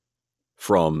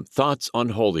From Thoughts on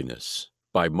Holiness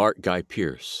by Mark Guy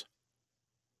Pearce.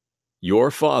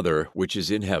 Your Father which is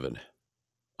in heaven.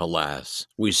 Alas,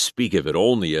 we speak of it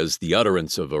only as the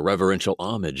utterance of a reverential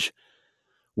homage.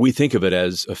 We think of it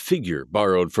as a figure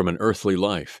borrowed from an earthly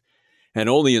life, and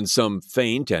only in some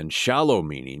faint and shallow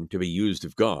meaning to be used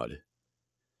of God.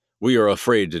 We are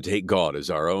afraid to take God as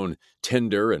our own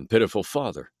tender and pitiful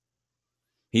Father.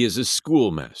 He is a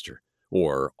schoolmaster,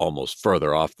 or almost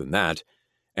further off than that,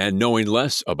 and knowing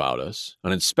less about us,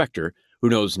 an inspector who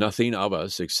knows nothing of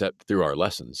us except through our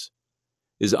lessons.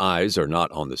 His eyes are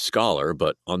not on the scholar,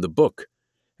 but on the book,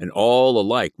 and all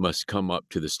alike must come up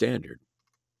to the standard.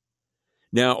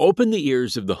 Now open the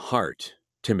ears of the heart,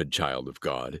 timid child of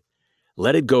God.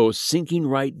 Let it go sinking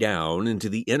right down into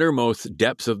the innermost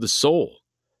depths of the soul.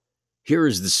 Here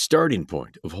is the starting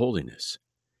point of holiness,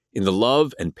 in the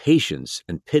love and patience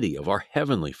and pity of our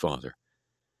Heavenly Father.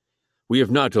 We have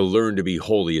not to learn to be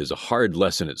holy as a hard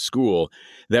lesson at school,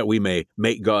 that we may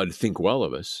make God think well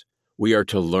of us. We are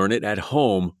to learn it at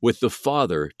home with the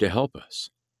Father to help us.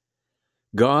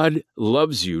 God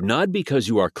loves you not because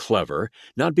you are clever,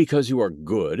 not because you are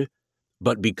good,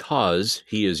 but because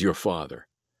He is your Father.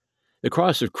 The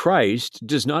cross of Christ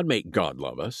does not make God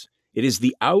love us. It is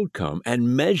the outcome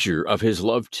and measure of His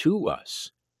love to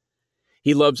us.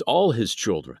 He loves all His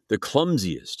children, the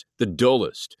clumsiest, the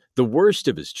dullest, the worst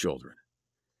of His children.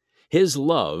 His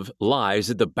love lies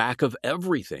at the back of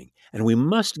everything, and we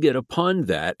must get upon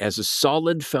that as a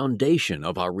solid foundation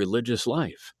of our religious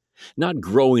life, not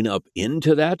growing up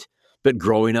into that, but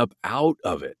growing up out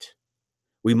of it.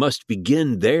 We must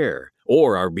begin there,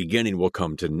 or our beginning will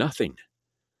come to nothing.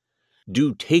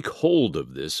 Do take hold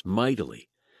of this mightily.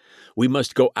 We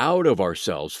must go out of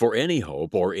ourselves for any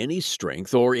hope or any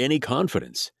strength or any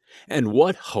confidence. And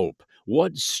what hope,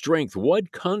 what strength,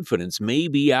 what confidence may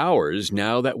be ours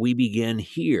now that we begin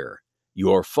here,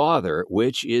 your Father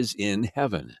which is in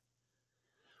heaven?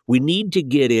 We need to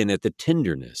get in at the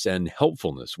tenderness and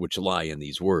helpfulness which lie in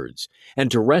these words, and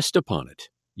to rest upon it,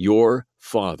 your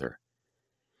Father.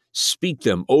 Speak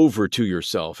them over to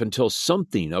yourself until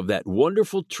something of that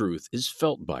wonderful truth is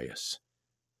felt by us.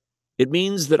 It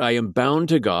means that I am bound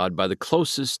to God by the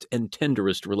closest and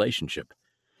tenderest relationship,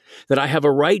 that I have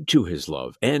a right to His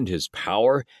love and His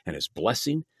power and His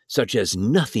blessing, such as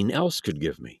nothing else could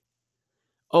give me.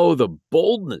 Oh, the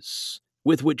boldness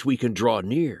with which we can draw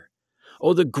near.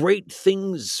 Oh, the great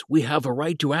things we have a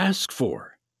right to ask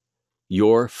for.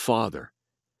 Your Father.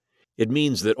 It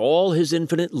means that all His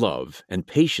infinite love and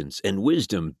patience and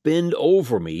wisdom bend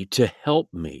over me to help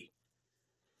me.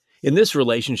 In this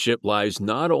relationship lies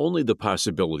not only the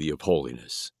possibility of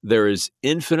holiness, there is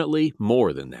infinitely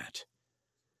more than that.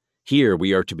 Here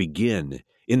we are to begin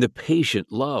in the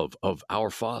patient love of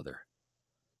our Father.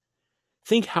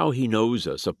 Think how He knows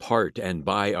us apart and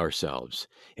by ourselves,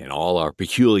 in all our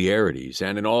peculiarities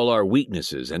and in all our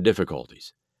weaknesses and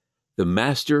difficulties. The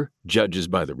Master judges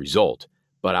by the result,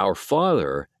 but our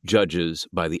Father judges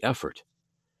by the effort.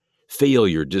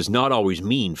 Failure does not always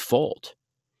mean fault.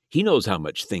 He knows how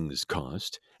much things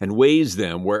cost and weighs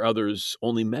them where others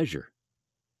only measure.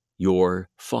 Your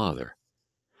Father.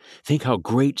 Think how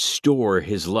great store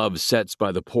His love sets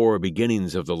by the poor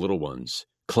beginnings of the little ones,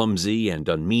 clumsy and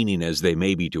unmeaning as they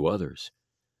may be to others.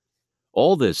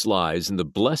 All this lies in the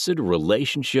blessed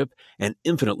relationship and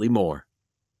infinitely more.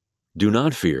 Do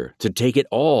not fear to take it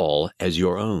all as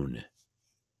your own.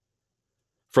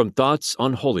 From Thoughts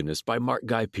on Holiness by Mark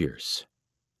Guy Pearce.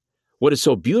 What is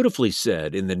so beautifully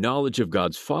said in the knowledge of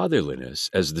God's fatherliness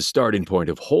as the starting point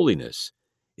of holiness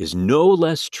is no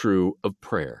less true of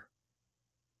prayer.